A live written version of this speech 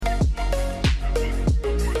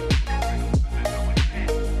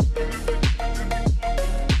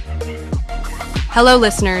Hello,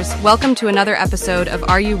 listeners. Welcome to another episode of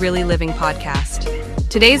Are You Really Living podcast.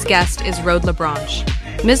 Today's guest is Rhode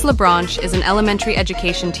Labranche. Ms. Labranche is an elementary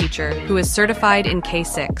education teacher who is certified in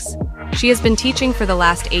K-6. She has been teaching for the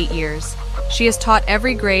last 8 years. She has taught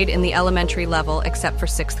every grade in the elementary level except for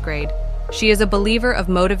 6th grade. She is a believer of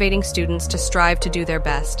motivating students to strive to do their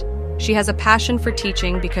best. She has a passion for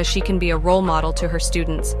teaching because she can be a role model to her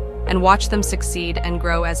students and watch them succeed and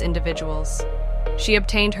grow as individuals. She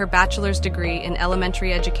obtained her bachelor's degree in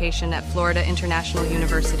elementary education at Florida International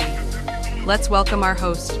University. Let's welcome our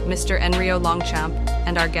host, Mr. Enrio Longchamp,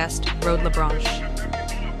 and our guest, Rhode Labranche.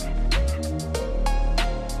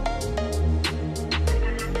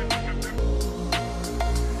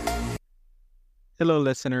 Hello,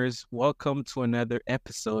 listeners. Welcome to another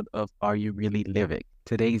episode of Are You Really Living?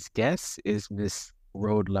 Today's guest is Miss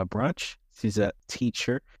Rhode Labranche. She's a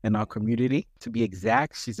teacher in our community. To be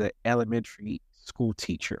exact, she's an elementary school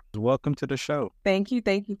teacher. Welcome to the show. Thank you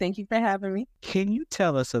for having me. Can you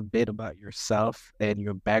tell us a bit about yourself and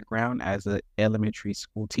your background as an elementary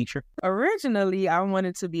school teacher? Originally, I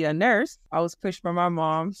wanted to be a nurse. I was pushed by my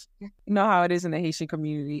mom. You know how it is in the Haitian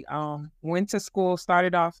community. Went to school,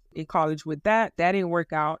 started off in college with that. That didn't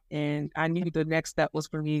work out, and I knew the next step was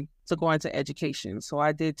for me to go into education. So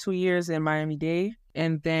I did 2 years in Miami-Dade,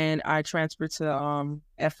 and then I transferred to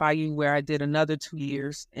FIU, where I did another 2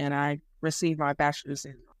 years, and I received my bachelor's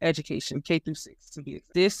in education, K-6 to be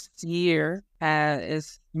exact. This year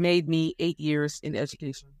has made me 8 years in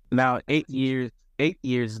education. Now, 8 years,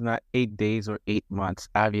 not 8 days or 8 months.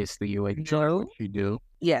 Obviously, you enjoy what you do.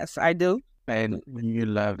 Yes, I do. And you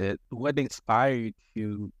loved it. What inspired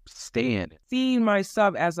you to stay in it? Seeing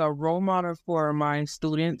myself as a role model for my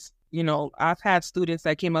students. You know, I've had students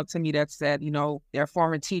that came up to me that said, you know, their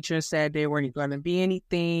former teacher said they weren't going to be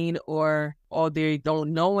anything, or they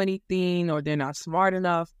don't know anything, or they're not smart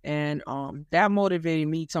enough. And that motivated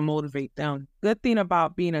me to motivate them. Good thing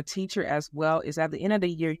about being a teacher as well is at the end of the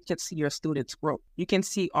year, you can see your students grow. You can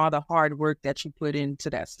see all the hard work that you put into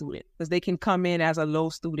that student, because they can come in as a low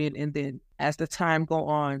student, and then as the time go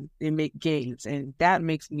on, they make gains. And that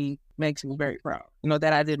makes me very proud, you know,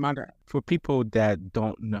 that I did my job. For people that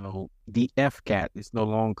don't know, the FCAT is no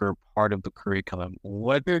longer part of the curriculum.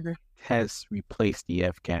 What has replaced the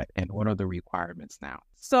FCAT, and what are the requirements now?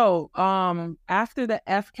 So after the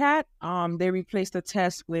FCAT, they replaced the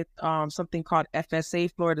test with something called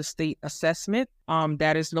FSA, Florida State Assessment.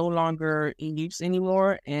 That is no longer in use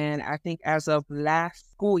anymore. And I think as of last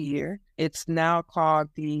school year, it's now called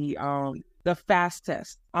the FAST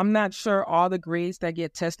test. I'm not sure all the grades that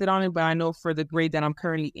get tested on it, but I know for the grade that I'm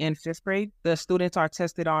currently in, 5th grade, the students are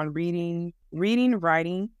tested on reading,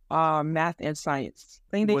 writing, math, and science.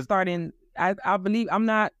 I think they start in, I believe,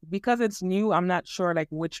 because it's new, I'm not sure like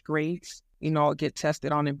which grades, you know, get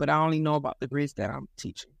tested on it, but I only know about the grades that I'm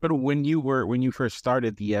teaching. But when you first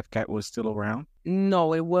started, the FCAT was still around?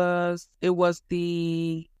 No, it was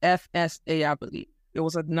the FSA, I believe. It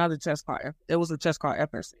was another test called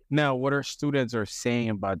FSA. Now, what are students saying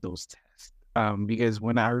about those tests? Because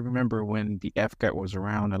when I remember when the FCAT was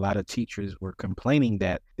around, a lot of teachers were complaining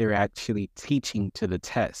that they were actually teaching to the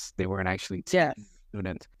test. They weren't actually teaching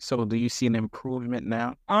students. So do you see an improvement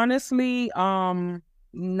now? Honestly,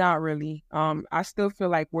 not really. I still feel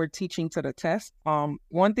like we're teaching to the test.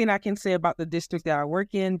 One thing I can say about the district that I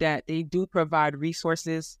work in, that they do provide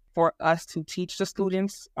resources for us to teach the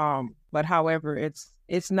students. But however,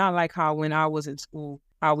 it's not like how when I was in school,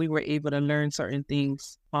 how we were able to learn certain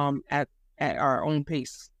things at our own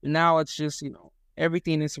pace. Now it's just, you know,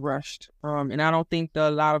 everything is rushed. And I don't think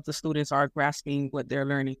a lot of the students are grasping what they're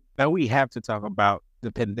learning. Now we have to talk about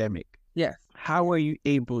the pandemic. Yes. How did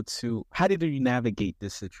you navigate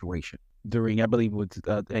this situation during, I believe, it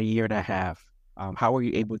was a year and a half? How were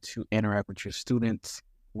you able to interact with your students,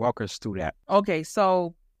 walk us through that? Okay,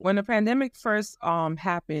 so when the pandemic first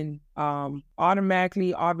happened,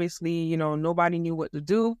 automatically, obviously, you know, nobody knew what to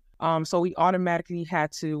do. So we automatically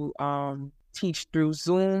had to teach through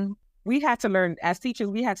Zoom. We had to learn, as teachers,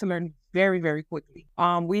 very, very quickly.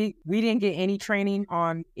 We didn't get any training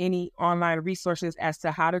on any online resources as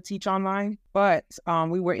to how to teach online, but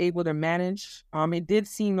we were able to manage. It did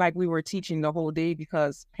seem like we were teaching the whole day,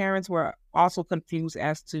 because parents were also confused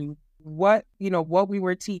as to what we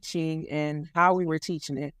were teaching and how we were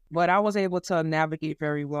teaching it. But I was able to navigate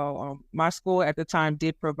very well. My school at the time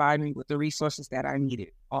did provide me with the resources that I needed.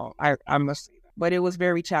 I must say that. But it was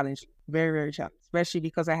very challenging, very, very challenging, especially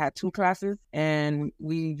because I had 2 classes, and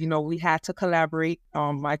we had to collaborate,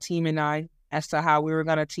 my team and I, as to how we were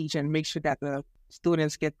going to teach and make sure that the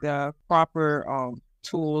students get the proper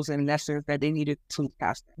tools and lessons that they needed to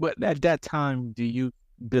pass. But at that time, do you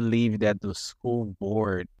believe that the school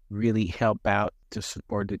board really helped out to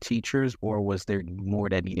support the teachers, or was there more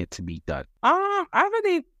that needed to be done? I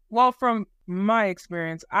believe, well, from my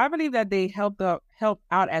experience, I believe that they help out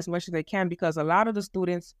as much as they can, because a lot of the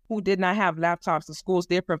students who did not have laptops, the schools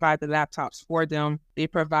did provide the laptops for them. They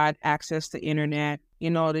provide access to internet.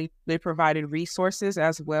 They provided resources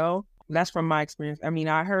as well. That's from my experience. I mean,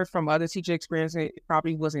 I heard from other teacher experience, it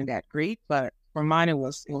probably wasn't that great, but for mine, it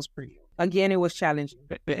was pretty. Again, it was challenging.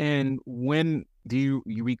 And when do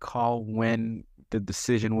you recall when the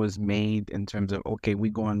decision was made in terms of, okay, we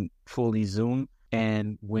going fully Zoom,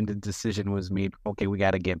 and when the decision was made, okay, we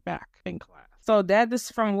got to get back in class? So that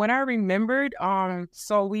is from what I remembered.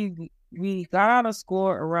 So we got out of school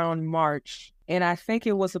around March, and I think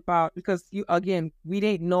it was about, because we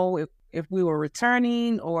didn't know if we were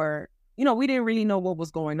returning, or we didn't really know what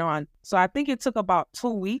was going on. So I think it took about 2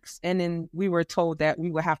 weeks, and then we were told that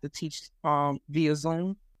we would have to teach via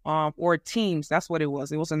Zoom or Teams. That's what it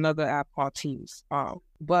was. It was another app called Teams.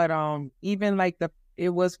 But even like it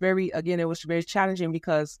was very challenging,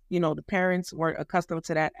 because the parents weren't accustomed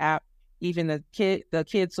to that app, even the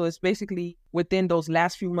kids. So it's basically within those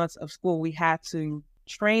last few months of school, we had to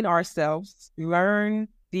train ourselves, learn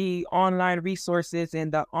the online resources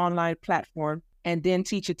and the online platform, and then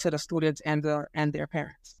teach it to the students and their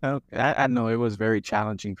parents. Okay. I know it was very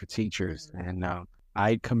challenging for teachers, and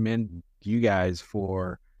I commend you guys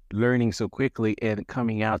for learning so quickly and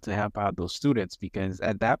coming out to help out those students, because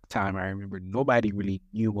at that time, I remember nobody really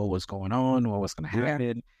knew what was going on, what was going to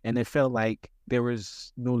happen, and it felt like there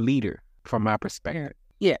was no leader from my perspective.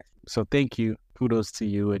 Yeah. So thank you. Kudos to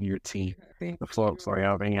you and your team for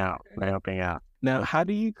helping out. Now, how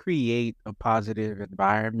do you create a positive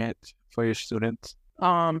environment for your students?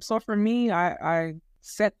 So for me, I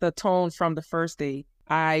set the tone from the first day.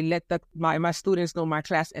 I let my students know my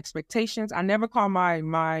class expectations. I never call my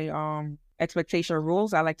expectation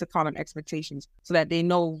rules. I like to call them expectations, so that they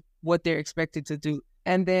know what they're expected to do.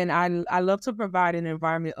 And then I love to provide an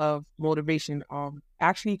environment of motivation.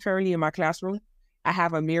 Actually, currently in my classroom, I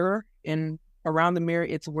have a mirror, and around the mirror,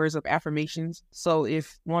 it's words of affirmations. So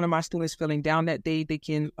if one of my students feeling down that day, they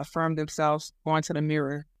can affirm themselves, going to the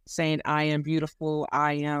mirror, saying, "I am beautiful,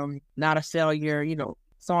 I am not a failure,"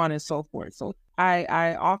 so on and so forth. So I'm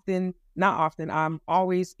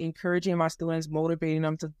always encouraging my students, motivating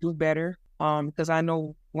them to do better. Because I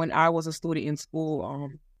know when I was a student in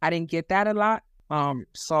school, I didn't get that a lot.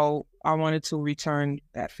 So I wanted to return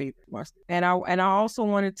that favor. And I also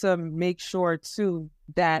wanted to make sure too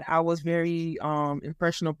that I was very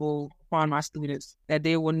impressionable upon my students, that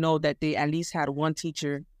they will know that they at least had one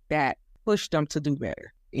teacher that pushed them to do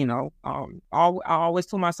better. I always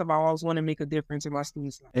told myself I always want to make a difference in my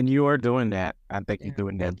students' life. And you are doing that. I think you're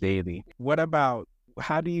doing that daily. What about,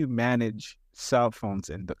 how do you manage cell phones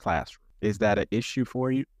in the classroom? Is that an issue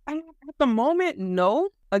for you? At the moment, no.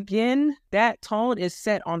 Again, that tone is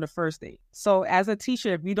set on the first day. So as a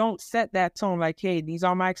teacher, if you don't set that tone, like, hey, these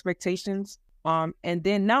are my expectations, and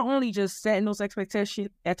then not only just setting those expectations,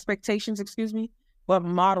 but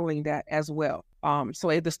modeling that as well. So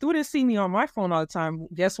if the students see me on my phone all the time,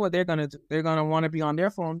 guess what they're going to do? They're going to want to be on their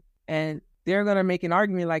phone, and they're going to make an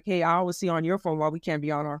argument like, hey, I always see on your phone while we can't be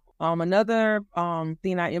on our phone. Another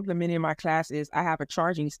thing I implemented in my class is I have a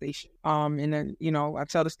charging station. And then, I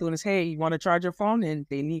tell the students, hey, you want to charge your phone? And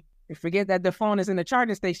they forget that the phone is in the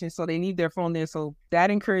charging station, so they leave their phone there. So that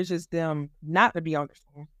encourages them not to be on their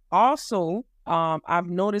phone. Also, I've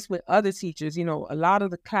noticed with other teachers, a lot of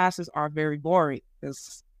the classes are very boring.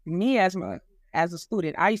 Because me as a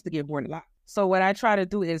student, I used to get bored a lot. So what I try to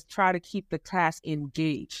do is try to keep the class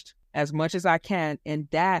engaged as much as I can, and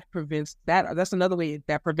that's another way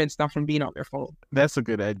that prevents them from being on their phone. That's a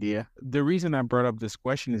good idea. The reason I brought up this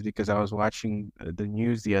question is because I was watching the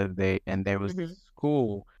news the other day, and there was a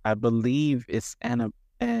school, I believe it's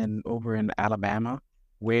over in Alabama,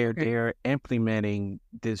 where they're implementing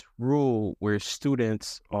this rule where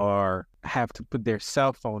students have to put their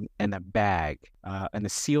cell phone in a bag, in a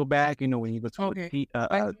seal bag. When you go to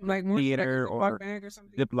a theater or bag or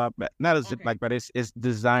something? Ziploc bag, not a Ziploc, but it's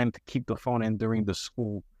designed to keep the phone in during the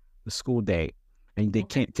school day, and they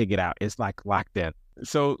can't take it out. It's like locked in.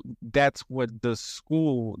 So that's what that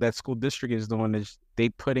school district is doing, is they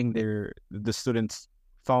putting the students'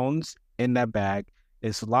 phones in that bag.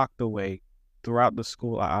 It's locked away throughout the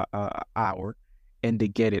school hour, and they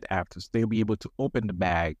get it after. So they'll be able to open the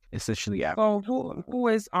bag essentially after. So who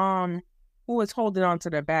is holding on to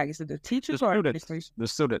the bag? Is it the teachers or the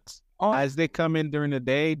students? Oh. As they come in during the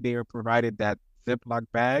day, they are provided that Ziploc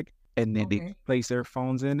bag, and then they place their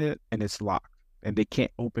phones in it, and it's locked, and they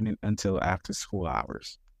can't open it until after school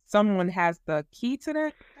hours. someone has the key to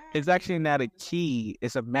that. It's actually not a key.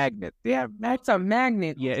 It's a magnet. They have It's a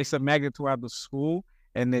magnet. Yeah, it's a magnet throughout the school,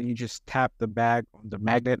 and then you just tap the bag on the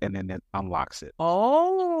magnet, and then it unlocks it.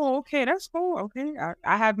 Oh, okay, that's cool. Okay,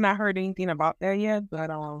 I have not heard anything about that yet,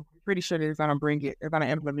 but I'm pretty sure they're gonna bring it. They're gonna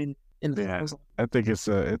implement it in the Yeah, schools. I think it's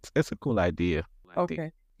a cool idea.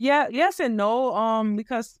 Okay. Yeah, yes and no.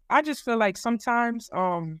 Because I just feel like sometimes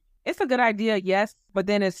it's a good idea, yes, but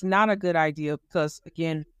then it's not a good idea because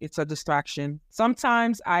again, it's a distraction.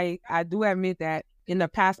 Sometimes I do admit that in the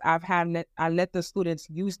past I let the students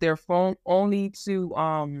use their phone only to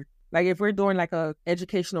like if we're doing like a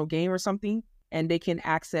educational game or something and they can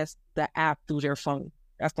access the app through their phone.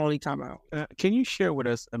 That's the only time Can you share with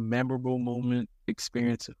us a memorable moment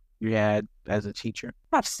experience you had as a teacher?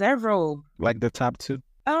 I have several. Like the top two?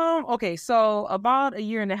 Okay, so about a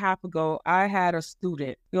year and a half ago, I had a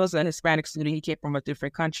student. He was a Hispanic student. He came from a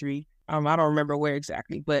different country. I don't remember where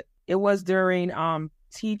exactly, but it was during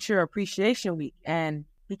Teacher Appreciation Week. And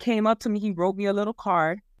he came up to me, he wrote me a little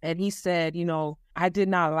card, and he said, I did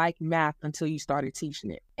not like math until you started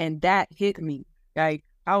teaching it. And that hit me. Like,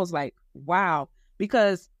 I was like, wow.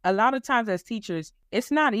 Because a lot of times as teachers,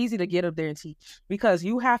 it's not easy to get up there and teach because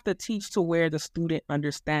you have to teach to where the student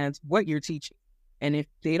understands what you're teaching. And if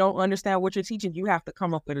they don't understand what you're teaching, you have to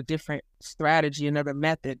come up with a different strategy, another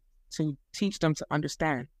method to teach them to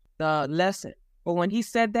understand the lesson. But when he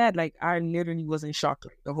said that, like, I literally was in shock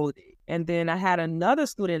like, the whole day. And then I had another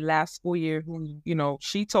student last school year who,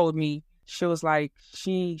 she told me, she was like,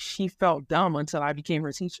 she felt dumb until I became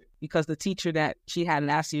her teacher because the teacher that she had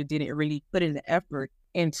last year didn't really put in the effort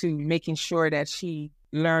into making sure that she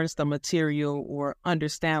learns the material or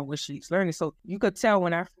understand what she's learning. So you could tell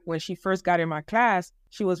when she first got in my class,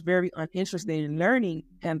 she was very uninterested in learning.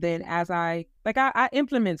 And then as I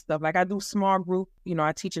implement stuff, like I do small group,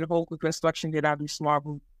 I teach in whole group instruction, then I do small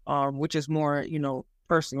group, which is more,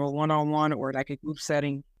 personal, one-on-one or like a group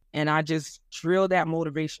setting. And I just drill that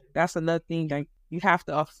motivation. That's another thing. Like you have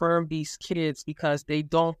to affirm these kids because they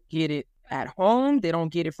don't get it at home. They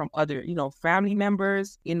don't get it from other, family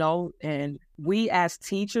members, and we as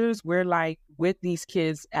teachers, we're like with these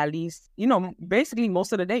kids at least, basically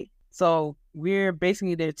most of the day. So we're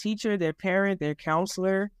basically their teacher, their parent, their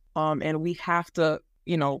counselor. And we have to,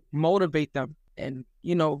 motivate them and,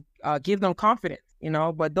 give them confidence,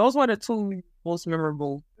 but those were the two most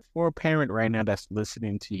memorable. For a parent right now that's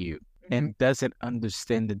listening to you and doesn't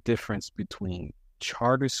understand the difference between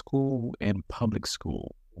charter school and public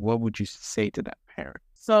school, what would you say to that parent?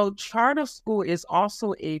 So charter school is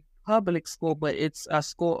also a public school, but it's a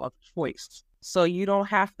school of choice. So you don't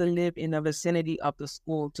have to live in the vicinity of the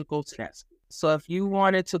school to go to that school. So if you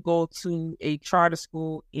wanted to go to a charter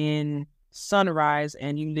school in Sunrise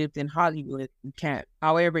and you lived in Hollywood, you can't.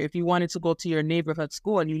 However, if you wanted to go to your neighborhood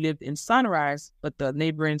school and you lived in Sunrise, but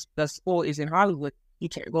the school is in Hollywood, you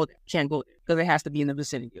can't go there. Can't go there because it has to be in the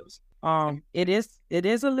vicinity of us. It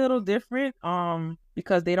is a little different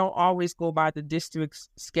because they don't always go by the district's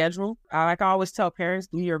schedule. Like I always tell parents,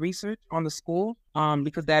 do your research on the school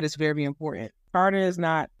because that is very important. Charter is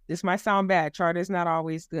not, this might sound bad, charter is not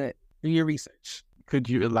always good. Do your research. Could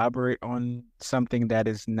you elaborate on something that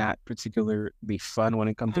is not particularly fun when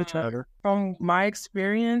it comes to charter? From my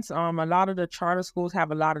experience, a lot of the charter schools have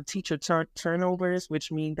a lot of teacher turnovers, which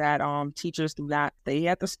mean that teachers do not stay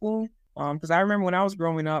at the school. Because I remember when I was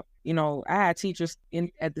growing up, I had teachers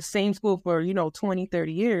at the same school for, 20,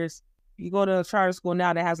 30 years. You go to a charter school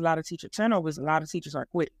now that has a lot of teacher turnovers, a lot of teachers are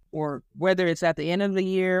quit, or whether it's at the end of the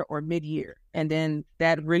year or mid-year. And then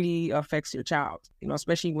that really affects your child,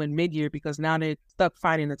 especially when mid-year, because now they're stuck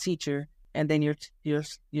finding a teacher and then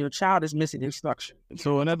your child is missing instruction.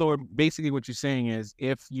 So in other words, basically what you're saying is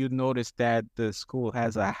if you notice that the school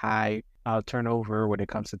has a high turnover when it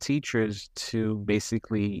comes to teachers, to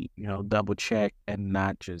basically, double check and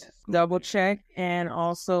not just double check, and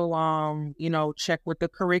also, check with the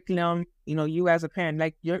curriculum. You as a parent,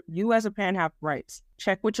 like you as a parent have rights.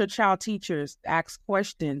 Check with your child teachers, ask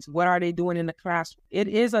questions. What are they doing in the class? It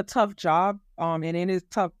is a tough job, and it is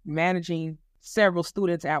tough managing several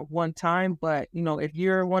students at one time. But, if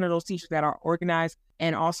you're one of those teachers that are organized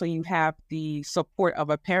and also you have the support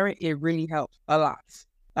of a parent, it really helps a lot.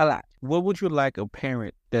 A lot. What would you like a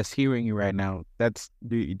parent that's hearing you right now, that's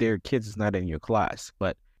their kids is not in your class,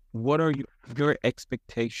 but what are your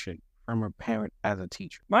expectation from a parent as a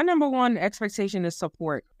teacher? My number one expectation is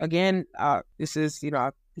support. Again, this is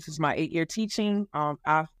my 8-year teaching.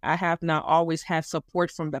 I have not always had support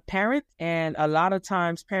from the parent, and a lot of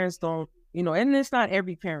times parents don't, and it's not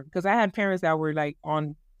every parent, because I had parents that were like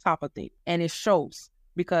on top of things, and it shows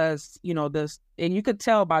because, and you could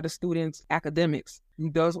tell by the students' academics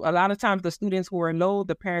Those a lot of times the students who are low,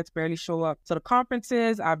 the parents barely show up to the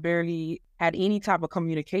conferences. I barely had any type of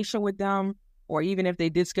communication with them, or even if they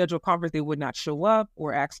did schedule a conference, they would not show up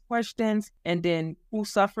or ask questions. And then who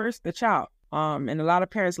suffers? The child. And a lot of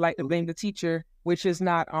parents like to blame the teacher, which is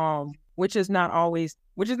not always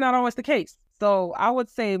the case. So I would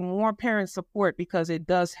say more parent support, because it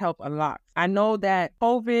does help a lot. I know that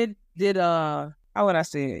COVID did how would I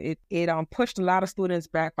say it pushed a lot of students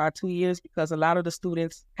back by 2 years, because a lot of the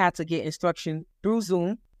students had to get instruction through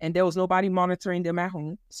Zoom and there was nobody monitoring them at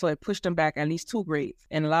home. So it pushed them back at least 2 grades,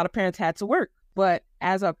 and a lot of parents had to work. But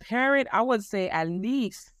as a parent, I would say at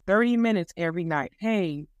least 30 minutes every night.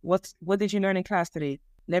 Hey, what did you learn in class today?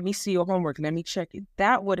 Let me see your homework. Let me check it.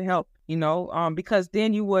 That would help, because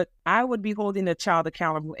then I would be holding the child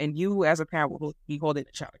accountable, and you as a parent would be holding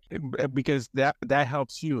the child accountable. Because that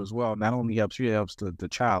helps you as well. Not only helps you, it helps the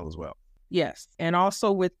child as well. Yes. And also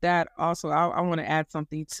with that, I want to add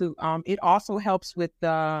something too. It also helps with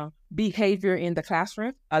the behavior in the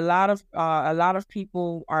classroom. A lot of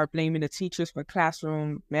people are blaming the teachers for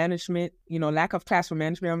classroom management, lack of classroom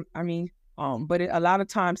management. But a lot of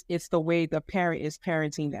times it's the way the parent is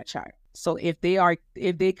parenting that child. So if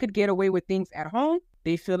they could get away with things at home,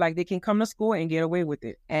 they feel like they can come to school and get away with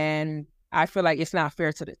it. And I feel like it's not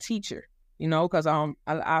fair to the teacher, because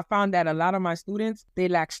I found that a lot of my students, they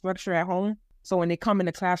lack structure at home. So when they come in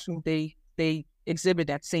the classroom, they exhibit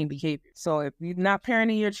that same behavior. So if you're not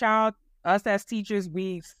parenting your child, us as teachers,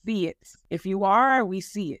 we see it. If you are, we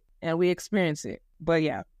see it and we experience it. But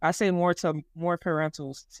yeah, I say more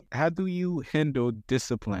parentals. How do you handle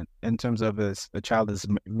discipline in terms of a child is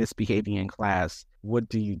misbehaving in class? What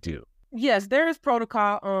do you do? Yes, there is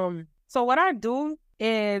protocol. So what I do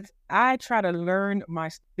is I try to learn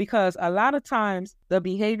because a lot of times the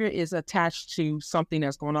behavior is attached to something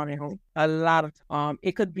that's going on at home. A lot of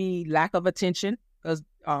it could be lack of attention, because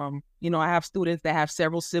I have students that have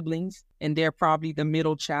several siblings, and they're probably the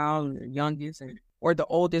middle child or youngest, or the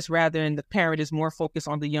oldest rather, and the parent is more focused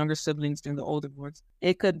on the younger siblings than the older ones.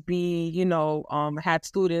 It could be, had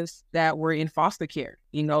students that were in foster care,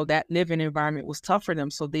 that living environment was tough for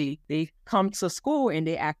them. So they come to school and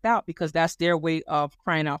they act out because that's their way of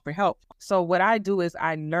crying out for help. So what I do is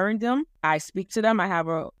I learn them, I speak to them, I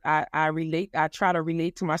try to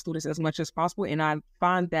relate to my students as much as possible. And I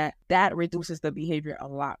find that reduces the behavior a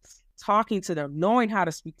lot. Talking to them, knowing how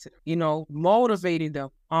to speak to them, motivating them.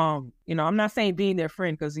 I'm not saying being their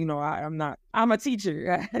friend, because, I'm a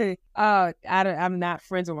teacher. I'm not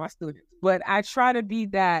friends with my students, but I try to be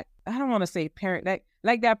that, I don't want to say parent,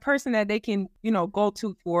 like that person that they can, go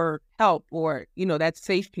to for help, or, that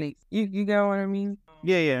safe place. You get what I mean?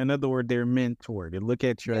 Yeah. In other words, they're mentor. They look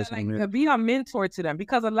at you as a mentor. Be a mentor to them,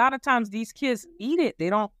 because a lot of times these kids need it. They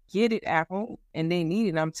don't get it at home, and they need it.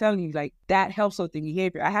 And I'm telling you, that helps with the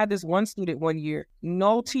behavior. I had this one student one year,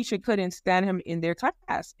 no teacher couldn't stand him in their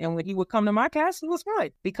class. And when he would come to my class, it was fine,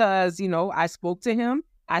 because, I spoke to him.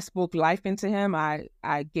 I spoke life into him. I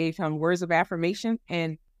gave him words of affirmation,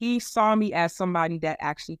 and he saw me as somebody that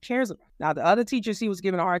actually cares about him. Now, the other teachers he was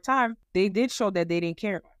giving a hard time, they did show that they didn't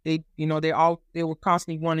care. They were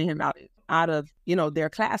constantly wanting him out of their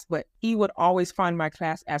class, but he would always find my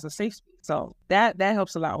class as a safe space. So that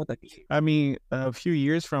helps a lot with the a few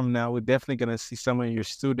years from now, we're definitely going to see some of your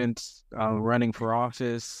students running for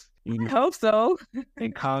office. I hope so.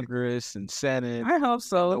 In Congress and Senate. I hope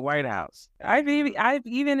so. The White House. I've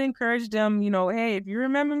even encouraged them, hey, if you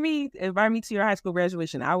remember me, invite me to your high school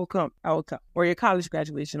graduation. I will come. Or your college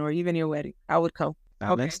graduation, or even your wedding. I would come.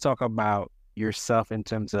 Now let's talk about yourself in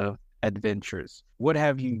terms of adventures. What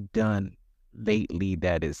have you done lately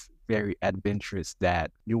that is very adventurous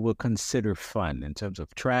that you will consider fun in terms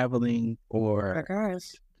of traveling or,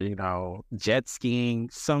 jet skiing,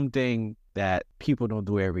 something that people don't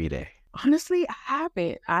do every day? Honestly,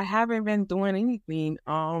 I haven't been doing anything.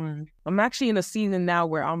 I'm actually in a season now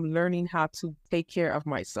where I'm learning how to take care of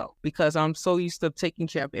myself, because I'm so used to taking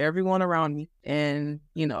care of everyone around me and,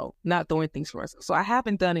 not doing things for myself. So I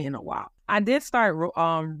haven't done it in a while. I did start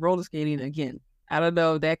roller skating again. I don't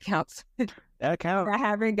know if that counts. That counts. I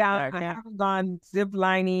haven't gone zip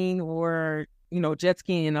lining or, jet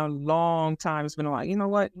skiing in a long time. It's been a while. You know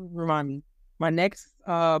what? Remind me. My next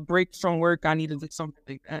break from work, I need to do something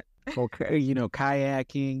like that. Okay,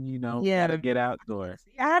 kayaking, to get outdoors.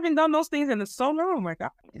 I haven't done those things in so long. Oh my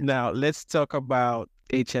God. Now let's talk about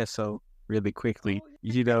HSO really quickly.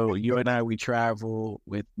 You and I, we travel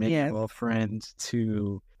with many of our friends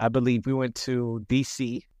to, I believe we went to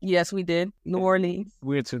DC. Yes, we did. New Orleans.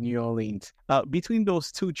 We went to New Orleans. Between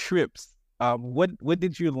those two trips, what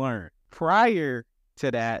did you learn? Prior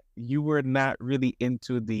to that, you were not really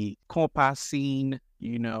into the compas scene.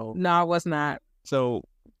 No, I was not. So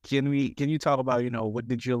can you talk about, what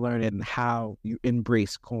did you learn and how you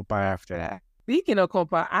embrace compa after that? Speaking of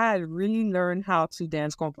compa, I really learned how to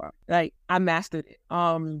dance compa. Like, I mastered it.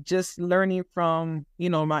 Just learning from,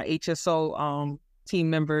 my HSO team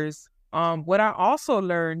members. What I also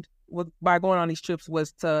learned by going on these trips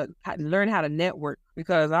was to learn how to network,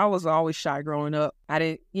 because I was always shy growing up. I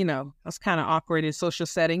didn't, I was kind of awkward in social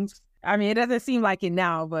settings. I mean, it doesn't seem like it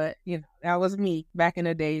now, but that was me back in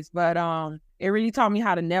the days. But it really taught me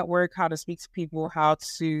how to network, how to speak to people, how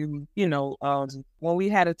to, when we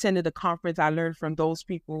had attended a conference, I learned from those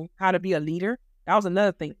people how to be a leader. That was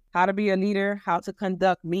another thing, how to be a leader, how to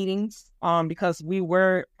conduct meetings, because we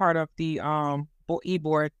were part of the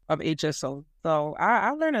e-board of HSO. So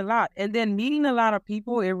I learned a lot. And then meeting a lot of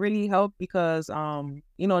people, it really helped because, now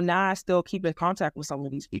I still keep in contact with some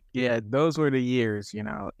of these people. Yeah, those were the years,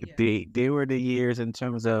 Yeah. They were the years in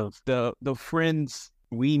terms of the friends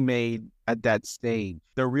we made at that stage.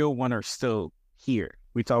 The real one are still here.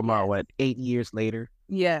 We talking about 8 years later?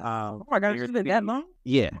 Yeah. Oh my gosh, it's been that long?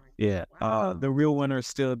 Yeah. Wow. The real one are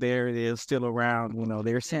still there. They're still around.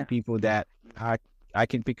 There's some people that I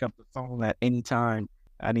can pick up the phone at any time.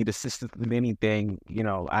 I need assistance with anything.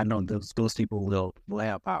 I know those people will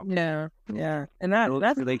help out. Yeah. And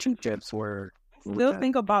those relationships were. Still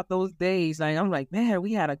think about those days. Like, I'm like, man,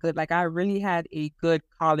 we had I really had a good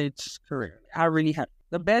college career. I really had.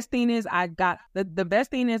 The best thing is I got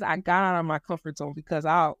out of my comfort zone, because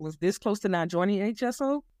I was this close to not joining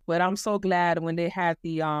HSO. But I'm so glad when they had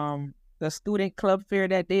the student club fair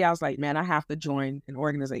that day, I was like, man, I have to join an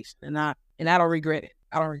organization, and I don't regret it.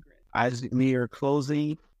 As we are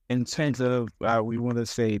closing, in terms of, we want to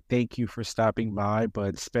say thank you for stopping by,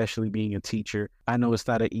 but especially being a teacher. I know it's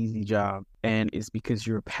not an easy job, and it's because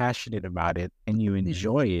you're passionate about it and you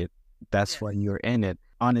enjoy it. That's why you're in it.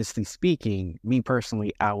 Honestly speaking, me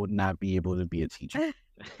personally, I would not be able to be a teacher.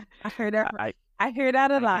 I heard that. I hear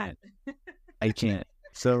that a lot. I can't.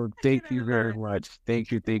 So thank you very much.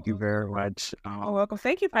 Thank you very much. You're welcome.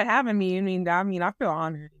 Thank you for having me. I feel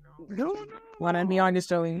honored. No. Want to be on this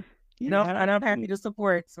show? And I'm happy to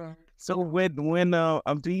support. So when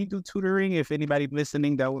do you do tutoring? If anybody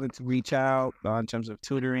listening that wanted to reach out in terms of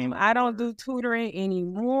tutoring, I don't do tutoring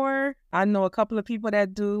anymore. I know a couple of people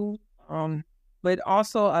that do. But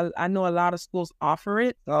also I know a lot of schools offer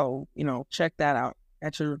it. So check that out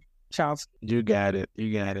at your child's. You got it.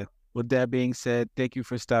 With that being said, thank you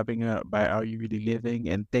for stopping up by Are You Really Living?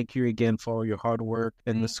 And thank you again for all your hard work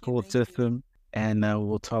in the school system. And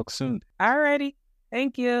we'll talk soon. Alrighty.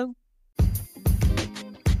 Thank you.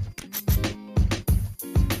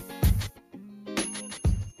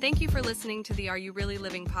 Thank you for listening to the Are You Really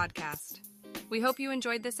Living podcast. We hope you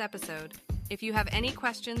enjoyed this episode. If you have any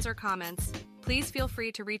questions or comments, please feel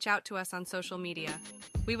free to reach out to us on social media.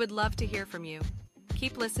 We would love to hear from you.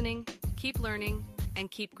 Keep listening, keep learning, and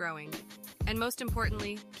keep growing. And most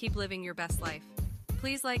importantly, keep living your best life.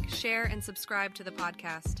 Please like, share, and subscribe to the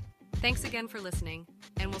podcast. Thanks again for listening,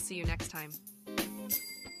 and we'll see you next time.